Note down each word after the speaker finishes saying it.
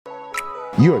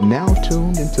You are now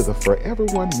tuned into the Forever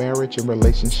One Marriage and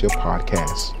Relationship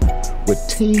Podcast with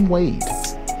Team Wade.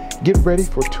 Get ready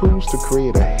for tools to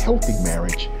create a healthy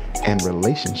marriage and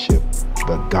relationship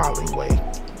the godly way.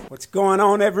 What's going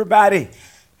on, everybody?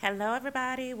 Hello,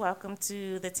 everybody. Welcome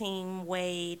to the Team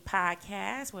Wade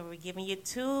podcast, where we're giving you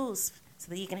tools so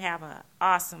that you can have an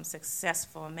awesome,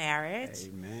 successful marriage.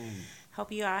 Amen. Hope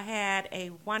you all had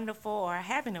a wonderful or are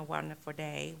having a wonderful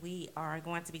day. We are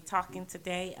going to be talking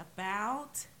today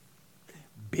about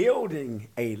Building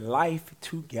a life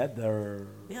together.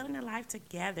 building a life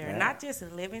together. Yeah. Not just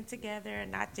living together,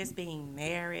 not just being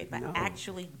married, but No,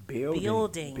 actually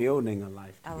building a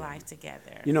life a together. life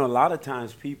together. You know, a lot of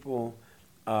times people,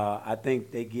 I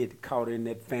think they get caught in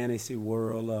that fantasy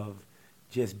world of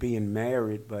just being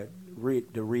married, but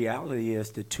the reality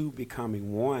is the two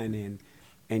becoming one,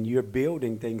 and you're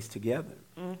building things together.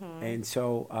 Mm-hmm. And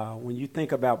so when you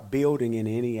think about building in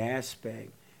any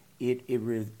aspect, it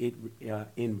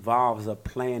involves a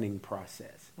planning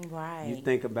process. Right. You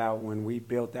think about when we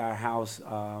built our house,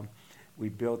 we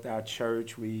built our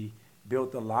church, we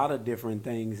built a lot of different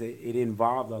things. It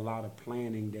involved a lot of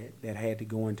planning that had to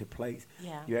go into place.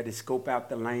 Yeah. You had to scope out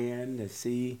the land to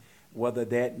see whether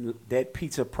that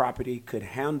piece of property could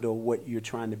handle what you're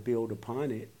trying to build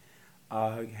upon it.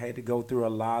 Had to go through a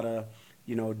lot of,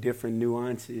 different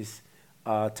nuances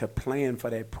to plan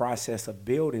for that process of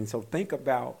building. So think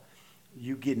about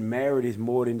you getting married is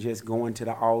more than just going to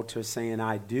the altar saying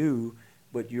I do,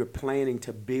 but you're planning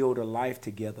to build a life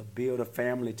together, build a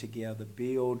family together,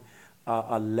 build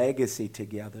a legacy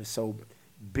together. So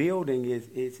building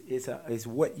is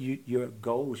what your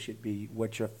goal should be,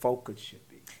 what your focus should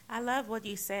be. I love what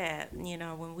you said.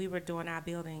 When we were doing our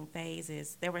building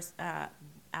phases, there was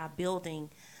our building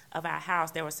of our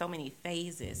house. There were so many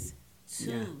phases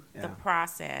to the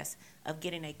process of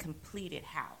getting a completed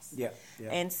house. Yeah.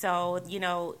 And so,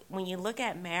 when you look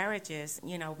at marriages,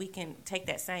 we can take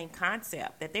that same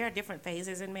concept that there are different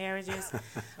phases in marriages,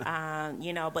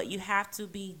 but you have to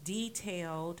be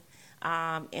detailed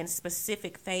in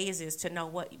specific phases to know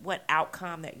what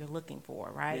outcome that you're looking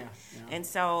for, right? Yeah. And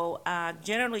so,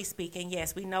 generally speaking,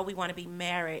 yes, we know we want to be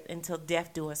married until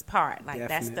death do us part. Like,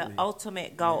 that's the Definitely.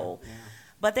 ultimate goal. Yeah.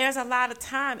 But there's a lot of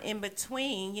time in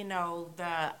between,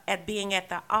 at being at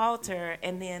the altar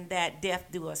and then that death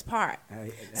do us part.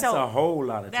 That's a whole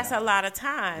lot of time. That's a lot of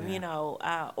time,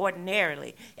 Yeah.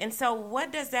 Ordinarily. And so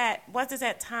what does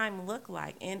that time look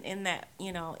like in that,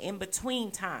 in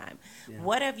between time? Yeah.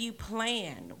 What have you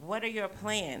planned? What are your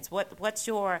plans? What's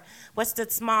the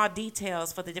small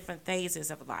details for the different phases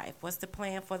of life? What's the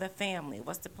plan for the family?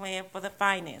 What's the plan for the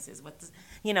finances? What's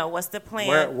the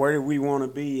plan? Where do we want to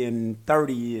be in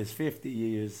 30 years, 50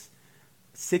 years,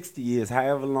 60 years,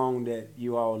 however long that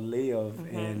you all live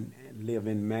and live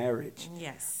in marriage.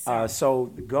 Yes.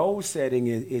 So the goal setting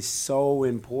is so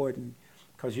important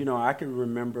because, I can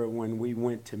remember when we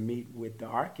went to meet with the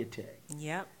architect.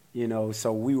 Yep.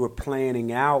 So we were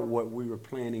planning out what we were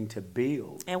planning to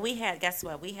build. And guess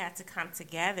what? We had to come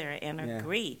together and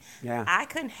agree. Yeah. I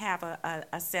couldn't have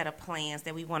a set of plans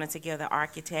that we wanted to give the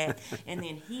architect, and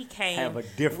then he came with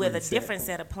a different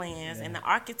set of plans, and the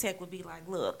architect would be like,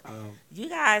 look, you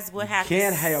guys would have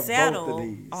to settle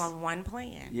on one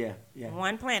plan. Yeah.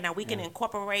 One plan. Now, we can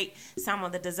incorporate some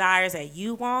of the desires that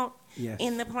you want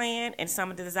in the plan and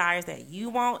some of the desires that you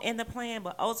want in the plan,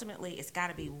 but ultimately it's got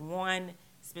to be one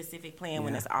specific plan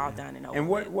when it's all done and over. And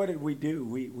what did we do?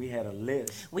 We had a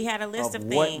list. We had a list of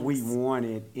things. What we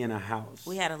wanted in a house.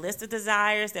 We had a list of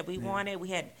desires that we wanted. We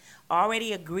had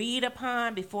already agreed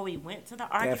upon before we went to the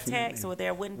architect, Definitely. so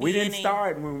there wouldn't be We didn't any.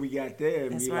 start when we got there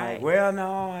and That's be right. like, well,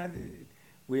 no,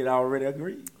 we had already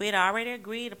agreed. We had already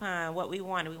agreed upon what we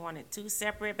wanted. We wanted 2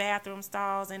 separate bathroom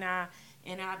stalls in our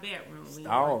bedroom.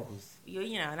 Stalls.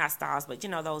 Not stalls, but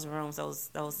those rooms,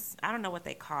 those I don't know what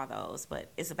they call those, but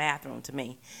it's a bathroom to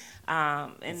me.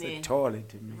 It's a toilet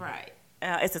to me. Right.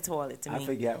 It's a toilet to me. I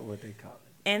forgot what they call it.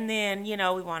 And then,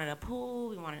 we wanted a pool,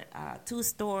 we wanted 2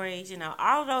 stories,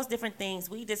 all of those different things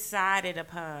we decided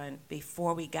upon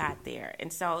before we got there.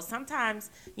 And so sometimes,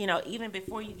 even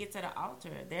before you get to the altar,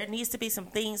 there needs to be some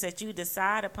things that you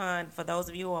decide upon for those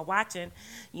of you who are watching,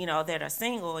 that are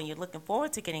single and you're looking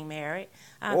forward to getting married.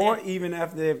 Or even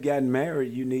after they've gotten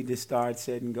married, you need to start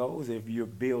setting goals if you're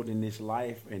building this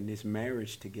life and this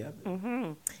marriage together.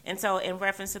 Mm-hmm. And so in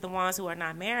reference to the ones who are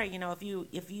not married,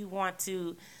 if you want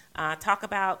to talk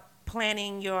about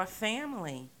planning your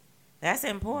family. That's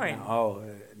important. Oh,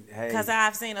 hey. Because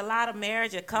I've seen a lot of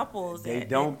marriage of couples They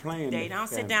don't plan. They don't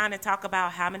sit down and talk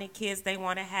about how many kids they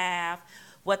want to have,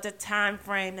 what the time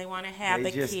frame they want to have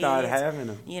They the just kids. start having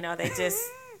them. They just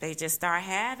They just start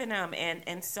having them,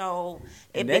 and so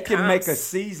it And that becomes, can make a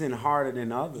season harder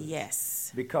than others.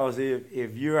 yes, Because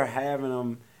if you're having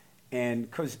them, and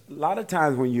because a lot of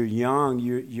times when you're young,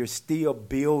 you're still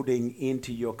building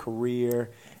into your career.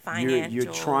 You're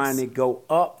financials. trying to go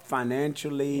up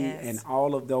financially Yes. and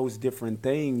all of those different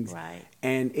things. Right.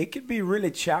 And it could be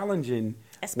really challenging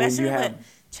Especially when you have.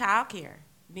 with childcare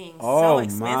being so Oh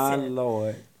expensive. my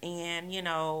Lord! And,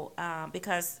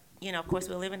 because, of course,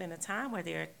 we're living in a time where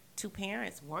there are two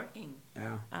parents working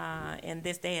Yeah. in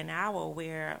this day and hour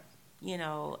where,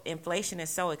 inflation is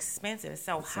so expensive, it's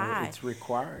so So high. it's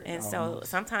required. And so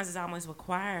almost. sometimes it's almost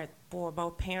required for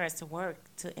both parents to work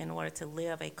in order to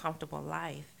live a comfortable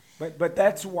life. But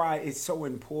that's why it's so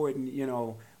important,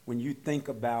 when you think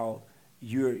about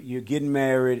you're getting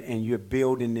married and you're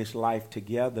building this life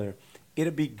together,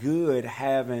 it'll be good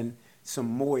having some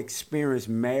more experienced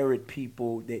married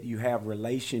people that you have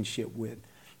relationship with,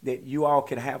 that you all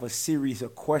could have a series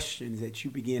of questions that you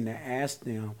begin to ask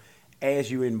them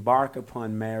as you embark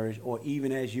upon marriage, or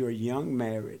even as you're young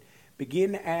married.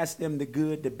 Begin to ask them the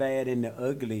good, the bad, and the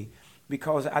ugly,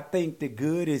 because I think the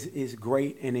good is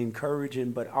great and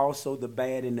encouraging, but also the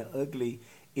bad and the ugly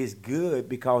is good,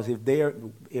 because if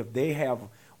they have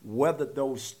weathered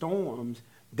those storms,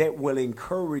 that will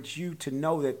encourage you to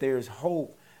know that there's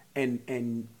hope,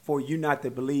 and for you not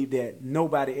to believe that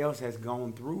nobody else has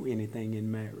gone through anything in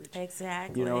marriage.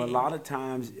 Exactly. A lot of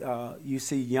times you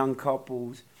see young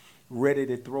couples ready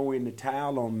to throw in the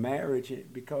towel on marriage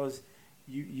because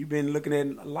you've been looking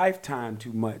at Lifetime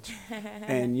too much,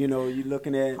 and you're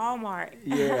looking at Hallmark.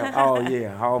 Yeah, oh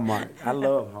yeah, Hallmark. I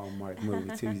love Hallmark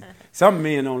movies too. Some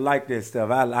men don't like that stuff.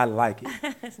 I like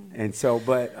it, and so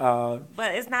but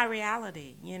it's not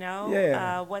reality,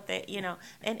 Yeah. what they,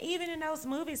 and even in those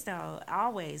movies though,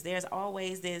 there's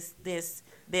always this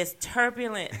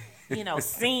turbulent,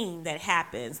 scene that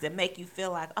happens that make you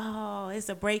feel like, oh, it's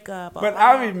a breakup. But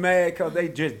I be mad because they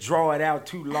just draw it out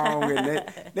too long, and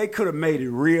they could have made it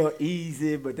real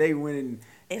easy, but they went in.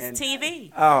 It's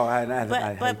TV. Oh,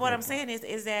 I but what I'm saying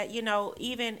is that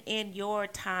even in your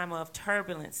time of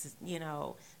turbulence,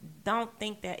 don't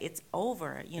think that it's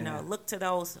over. Yeah. Look to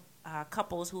those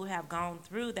couples who have gone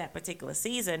through that particular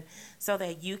season, so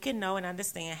that you can know and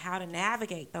understand how to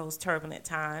navigate those turbulent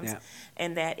times, Yeah.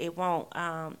 and that it won't,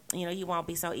 you won't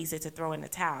be so easy to throw in the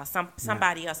towel.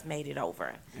 Somebody else made it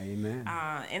over. Amen.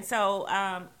 And so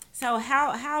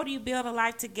how do you build a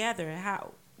life together?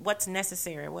 What's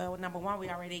necessary? Well, number one, we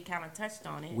already kind of touched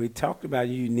on it. We talked about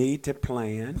you need to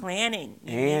plan. Planning.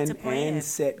 You need to plan. And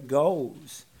set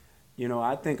goals.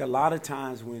 I think a lot of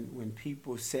times when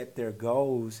people set their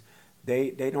goals,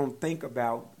 they don't think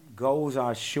about goals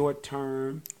are short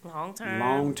term,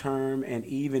 long term, and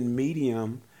even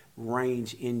medium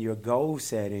range in your goal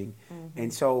setting. Mm-hmm.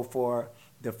 And so for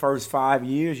the first 5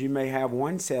 years, you may have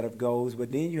one set of goals,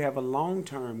 but then you have a long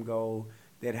term goal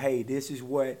that, hey, this is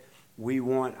what we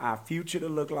want our future to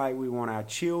look like. We want our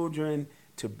children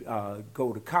to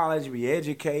go to college, be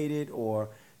educated, or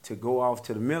to go off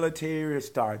to the military, or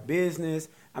start business.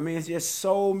 I mean, it's just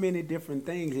so many different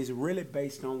things. It's really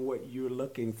based on what you're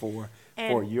looking for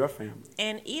your family.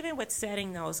 And even with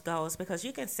setting those goals, because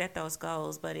you can set those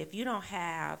goals, but if you don't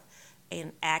have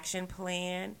an action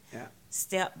plan, Yeah.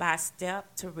 step by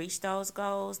step to reach those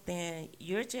goals, then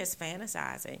you're just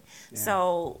fantasizing. Yeah.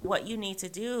 So what you need to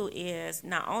do is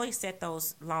not only set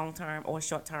those long-term or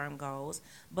short-term goals,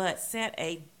 but set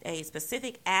a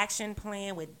specific action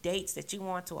plan with dates that you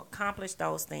want to accomplish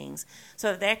those things,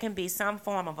 so that there can be some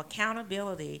form of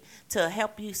accountability to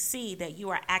help you see that you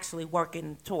are actually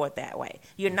working toward that way.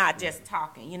 You're not just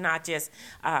talking. You're not just,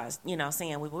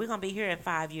 saying, we're going to be here in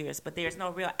 5 years, but there's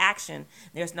no real action.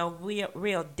 There's no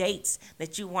real dates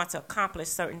that you want to accomplish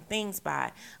certain things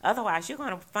by. Otherwise, you're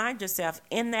going to find yourself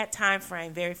in that time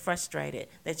frame very frustrated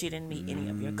that you didn't meet any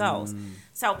of your goals.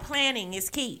 So planning is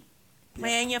key.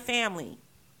 Plan your family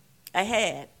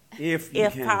ahead if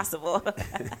possible.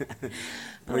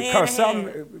 Because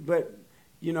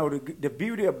the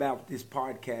beauty about this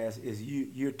podcast is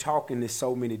you're talking to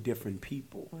so many different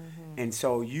people. Mm-hmm. And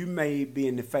so you may be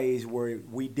in the phase where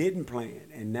we didn't plan,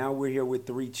 and now we're here with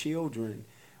 3 children.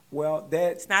 Well,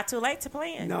 it's not too late to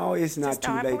plan. No, it's not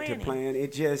too late planning. to plan.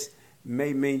 It just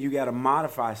may mean you got to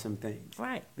modify some things.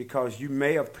 Right. Because you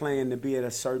may have planned to be at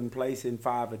a certain place in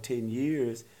 5 or 10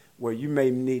 years, where you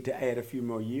may need to add a few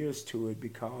more years to it,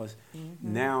 because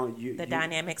now the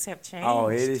dynamics have changed. Oh,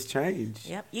 it has changed.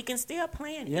 Yep. You can still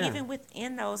plan even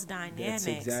within those dynamics. That's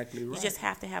exactly right. You just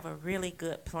have to have a really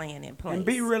good plan in place. And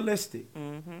be realistic.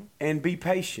 And be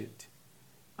patient.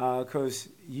 Because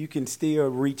you can still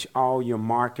reach all your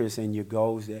markers and your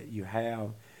goals that you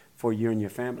have for you and your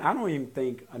family. I don't even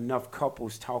think enough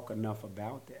couples talk enough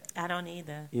about that. I don't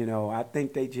either. You know, I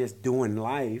think they just doing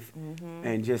life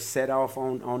and just set off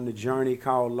on the journey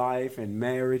called life and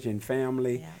marriage and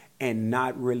family and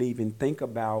not really even think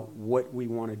about what we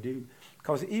want to do.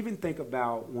 Because even think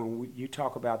about when you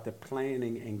talk about the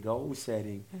planning and goal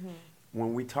setting,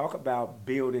 when we talk about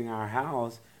building our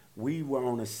house, we were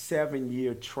on a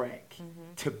 7-year track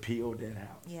to build that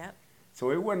house. Yep.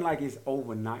 So it wasn't like it's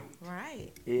overnight.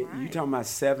 Right. You talking about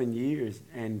 7 years,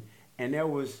 and there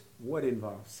was what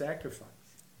involved? Sacrifice.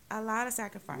 A lot of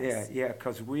sacrifice. Yeah,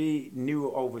 because we knew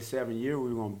over 7 years we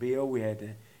were going to build. We had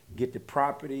to get the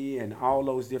property and all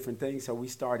those different things. So we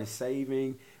started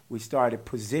saving. We started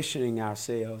positioning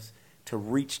ourselves to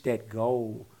reach that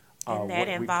goal. And that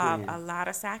involved a lot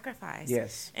of sacrifice.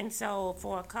 Yes. And so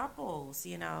for couples,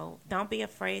 you know, don't be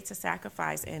afraid to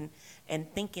sacrifice and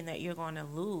thinking that you're going to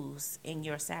lose in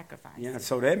your sacrifice. Yeah,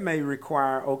 so that may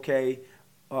require,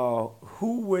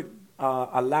 who would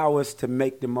allow us to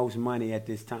make the most money at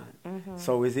this time?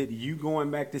 So is it you going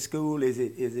back to school? Is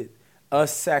it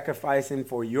us sacrificing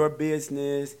for your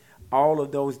business? All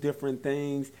of those different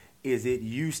things. Is it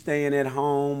you staying at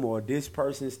home or this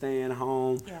person staying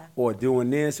home or doing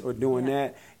this or doing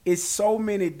that? It's so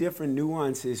many different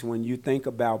nuances when you think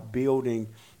about building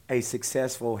a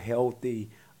successful,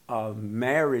 healthy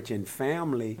marriage and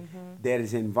family that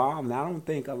is involved. And I don't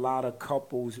think a lot of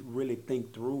couples really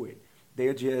think through it.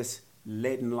 They're just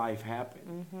letting life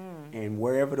happen. And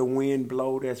wherever the wind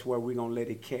blows, that's where we're going to let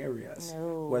it carry us.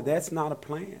 No. Well, that's not a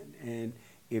plan. And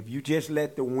if you just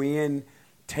let the wind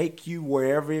take you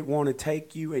wherever it want to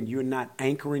take you and you're not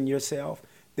anchoring yourself,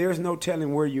 there's no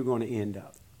telling where you're going to end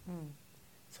up.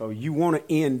 So you want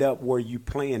to end up where you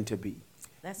plan to be.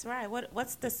 That's right.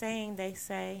 What's the saying they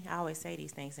say? I always say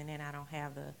these things and then I don't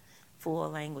have the full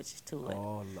language to it.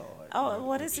 Oh, Lord. Oh,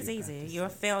 well, this is easy. Your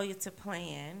failure to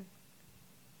plan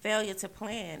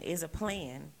is a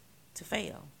plan to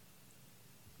fail.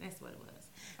 That's what it was.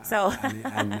 So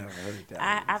I never heard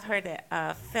that. I've heard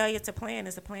that failure to plan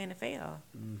is a plan to fail.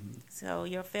 So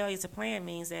your failure to plan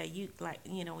means that you, like,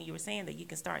 you know, when you were saying that you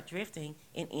can start drifting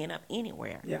and end up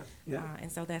anywhere. Yeah.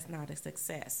 And so that's not a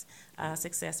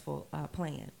successful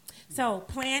plan. So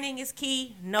planning is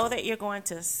key. Know that you're going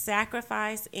to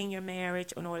sacrifice in your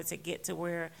marriage in order to get to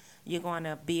where you're going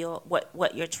to build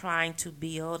what you're trying to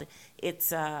build.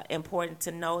 It's important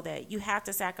to know that you have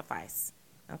to sacrifice.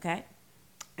 Okay?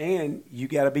 And you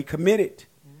got to be committed.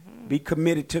 Be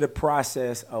committed to the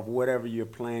process of whatever you're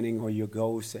planning or your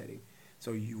goal setting.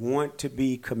 So you want to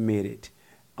be committed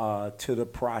to the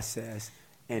process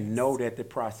and know that the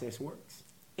process works.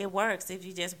 It works if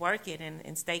you just work it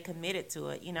and stay committed to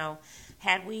it. You know,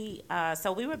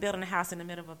 so we were building a house in the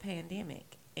middle of a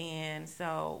pandemic. And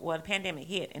so, the pandemic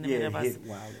hit in the middle of us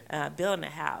building a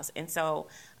house. And so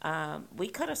we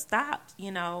could have stopped,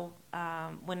 you know,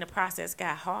 when the process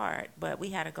got hard. But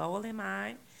we had a goal in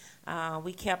mind.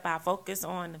 We kept our focus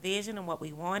on the vision and what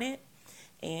we wanted.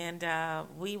 And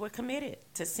we were committed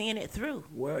to seeing it through.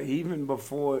 Well, even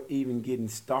before even getting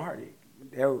started,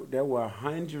 there were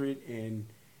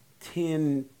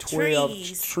 110,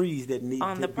 12 trees that need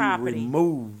to be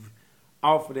removed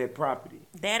off of that property.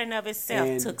 That in of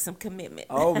itself took some commitment.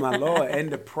 Oh, my Lord.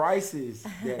 And the prices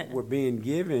that were being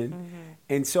given.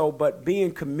 And so, but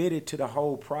being committed to the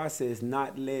whole process,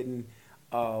 not letting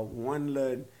one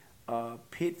little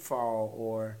pitfall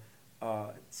or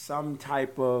some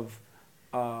type of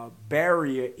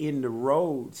barrier in the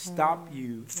road stop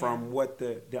you from what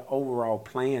the overall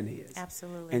plan is.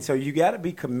 Absolutely. And so you got to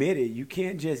be committed. You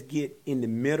can't just get in the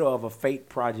middle of a fake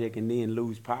project and then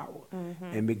lose power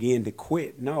and begin to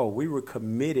quit. No, we were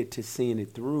committed to seeing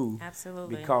it through.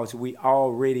 Absolutely. Because we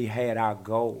already had our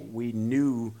goal. We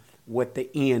knew what the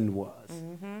end was.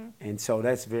 And so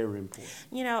that's very important.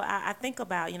 You know, I think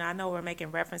about, you know, I know we're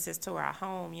making references to our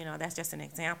home. You know, that's just an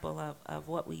example of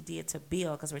what we did to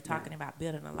build, because we're talking about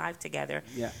building a life together.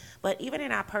 Yeah. But even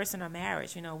in our personal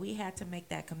marriage, you know, we had to make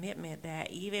that commitment that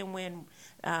even when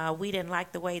we didn't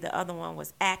like the way the other one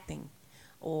was acting,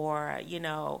 or, you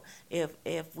know, if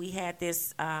we had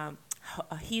this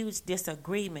a huge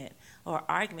disagreement or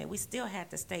argument, we still had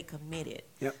to stay committed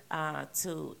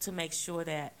to make sure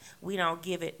that we don't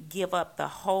give up the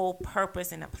whole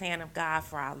purpose and the plan of God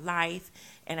for our life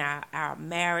and our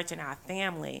marriage and our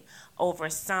family over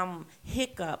some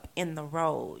hiccup in the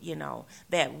road, you know,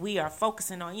 that we are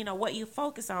focusing on. You know, what you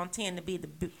focus on tend to be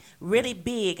really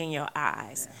big in your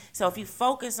eyes. Yeah. So if you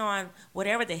focus on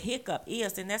whatever the hiccup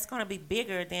is, then that's going to be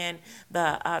bigger than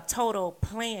the total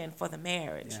plan for the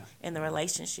marriage and the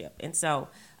relationship. And so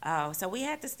we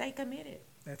had to stay committed.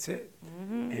 That's it.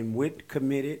 And with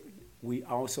committed, we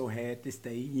also had to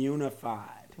stay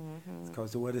unified.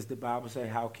 Because what does the Bible say?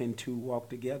 How can two walk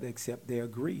together except they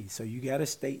agree? So you got to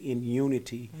stay in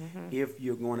unity if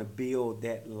you're going to build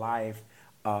that life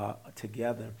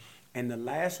together. And the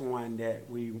last one that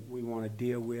we want to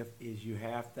deal with is you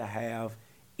have to have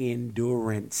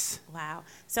endurance. Wow.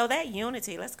 So that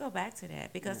unity, let's go back to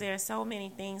that, because there are so many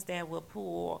things that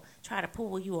will try to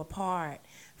pull you apart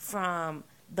from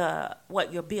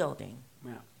what you're building.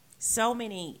 Yeah. So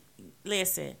many,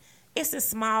 listen, it's the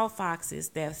small foxes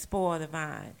that spoil the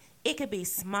vine. It could be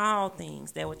small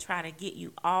things that will try to get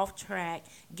you off track,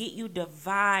 get you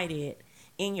divided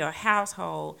in your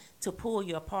household to pull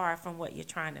you apart from what you're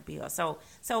trying to build. So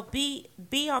be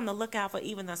on the lookout for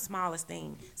even the smallest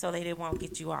thing so that it won't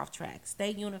get you off track.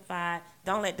 Stay unified.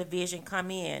 Don't let division come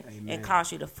in and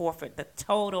cause you to forfeit the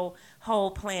total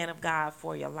whole plan of God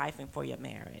for your life and for your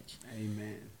marriage.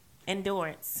 Amen.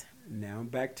 Endurance. Now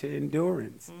back to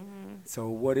endurance. So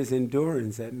what is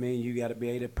endurance? That means you got to be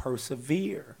able to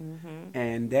persevere.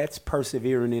 And that's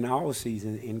persevering in all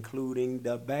seasons, including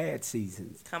the bad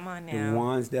seasons. Come on now. The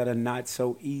ones that are not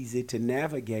so easy to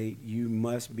navigate, you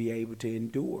must be able to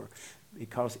endure.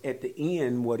 Because at the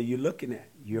end, what are you looking at?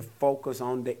 You're focused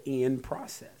on the end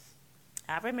process.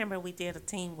 I remember we did a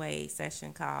Team Wade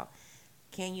session called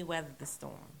Can You Weather the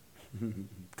Storm?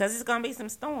 Because it's going to be some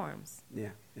storms. Yeah.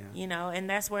 You know, and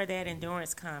that's where that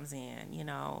endurance comes in, you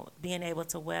know, being able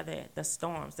to weather the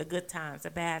storms, the good times,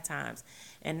 the bad times,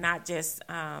 and not just,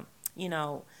 all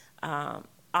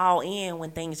in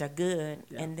when things are good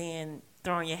and then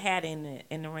throwing your hat in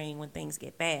the ring when things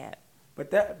get bad.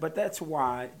 But that's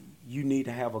why you need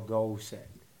to have a goal set,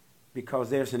 because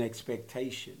there's an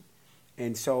expectation.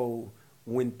 And so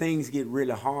when things get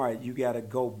really hard, you got to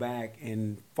go back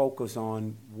and focus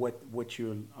on what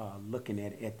you're looking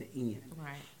at the end.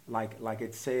 Right. Like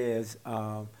it says,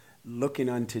 looking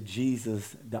unto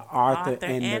Jesus, the author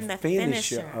and the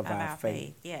finisher of our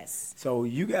faith. Yes. So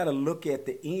you got to look at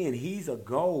the end. He's a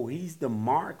goal. He's the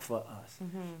mark for us,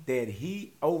 that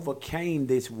he overcame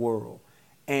this world.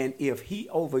 And if he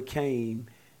overcame,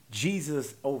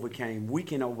 Jesus overcame, we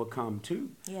can overcome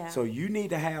too. Yeah. So you need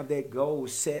to have that goal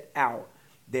set out,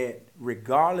 that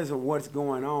regardless of what's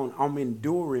going on, I'm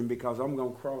enduring because I'm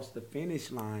going to cross the finish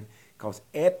line, because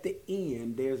at the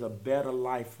end, there's a better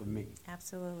life for me.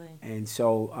 Absolutely. And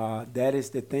so that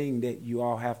is the thing that you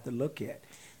all have to look at,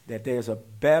 that there's a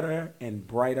better and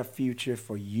brighter future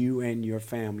for you and your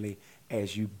family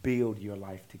as you build your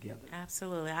life together.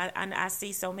 Absolutely. I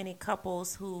see so many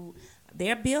couples who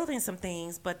they're building some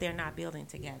things, but they're not building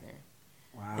together.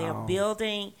 Wow. They're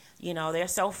building, they're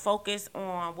so focused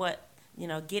on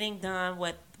getting done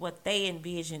what they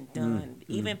envisioned done,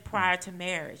 even prior to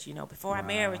marriage. Before I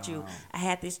married you, I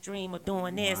had this dream of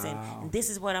doing this, and this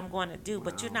is what I'm going to do.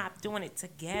 But you're not doing it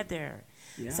together.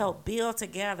 Yeah. So build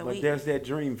together. But does that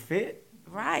dream fit?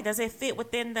 Right. Does it fit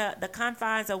within the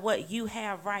confines of what you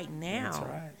have right now? That's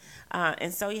right.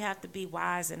 And so you have to be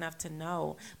wise enough to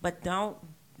know. But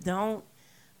don't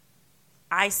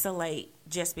isolate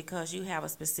just because you have a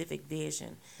specific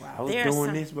vision. Well, I was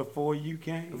doing this before you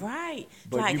came. Right.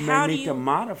 But you may need to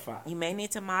modify. You may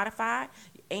need to modify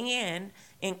and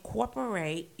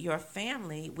incorporate your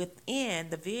family within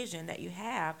the vision that you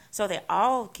have, so that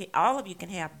all of you can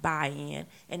have buy-in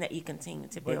and that you continue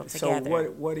to build together.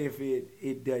 So what if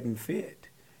it doesn't fit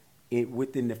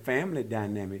within the family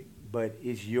dynamic, but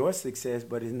it's your success,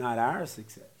 but it's not our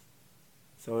success?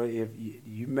 So if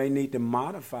you may need to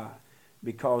modify.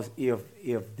 Because if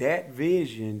that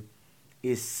vision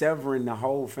is severing the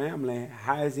whole family,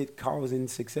 how is it causing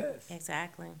success?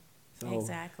 Exactly.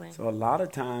 Exactly. So a lot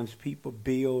of times people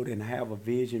build and have a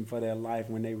vision for their life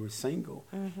when they were single,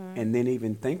 and then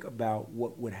even think about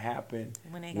what would happen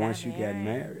once you got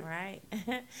married. Right.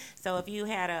 So if you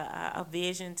had a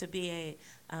vision to be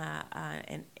a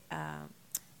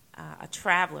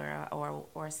traveler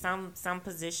or some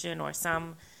position or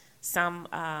some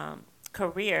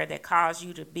career that caused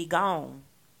you to be gone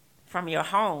from your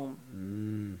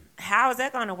home, how is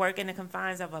that going to work in the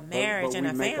confines of a marriage and a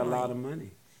family? But we make a lot of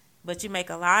money. But you make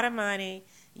a lot of money.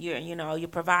 You're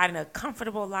providing a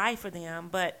comfortable life for them,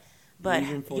 but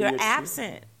you're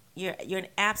absent. You're an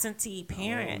absentee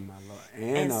parent. Oh, my Lord.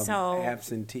 And so,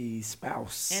 absentee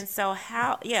spouse. And so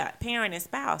parent and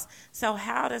spouse. So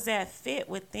how does that fit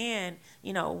within,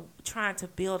 trying to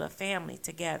build a family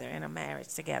together and a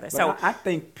marriage together? But so I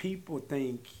think people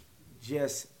think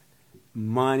just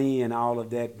money and all of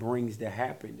that brings the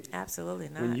happiness. Absolutely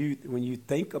not. When you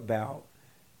think about,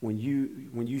 when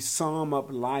you sum up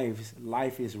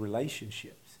life is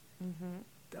relationships.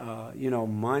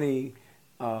 Money.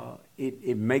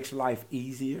 It makes life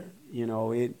easier.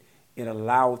 It it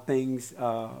allow things,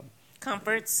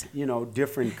 Comforts.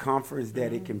 different comforts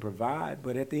that it can provide.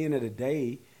 But at the end of the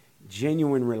day,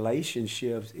 genuine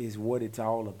relationships is what it's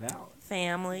all about.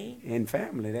 Family. And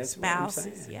family, that's Spouses,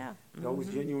 what I'm saying. yeah. Those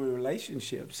genuine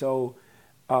relationships. So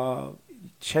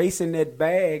chasing that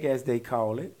bag, as they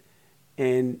call it,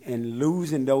 and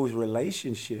losing those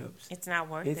relationships, It's not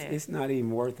worth it. it's not even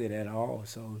worth it at all.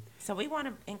 So we want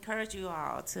to encourage you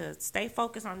all to stay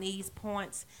focused on these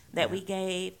points that we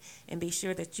gave and be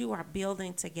sure that you are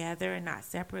building together and not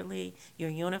separately. You're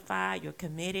unified, you're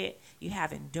committed, you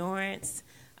have endurance.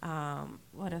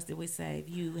 What else did we say?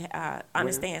 You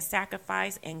understand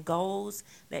sacrifice and goals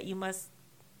that you must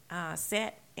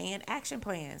set, and action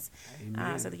plans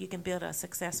so that you can build a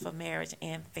successful marriage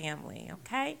and family.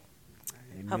 Okay?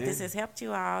 Amen. Hope this has helped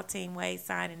you all. Team Wade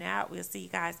signing out. We'll see you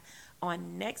guys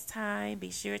on next time. Be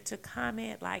sure to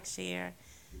comment, like, share,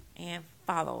 and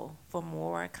follow for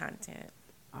more content.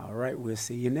 All right, we'll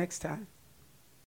see you next time.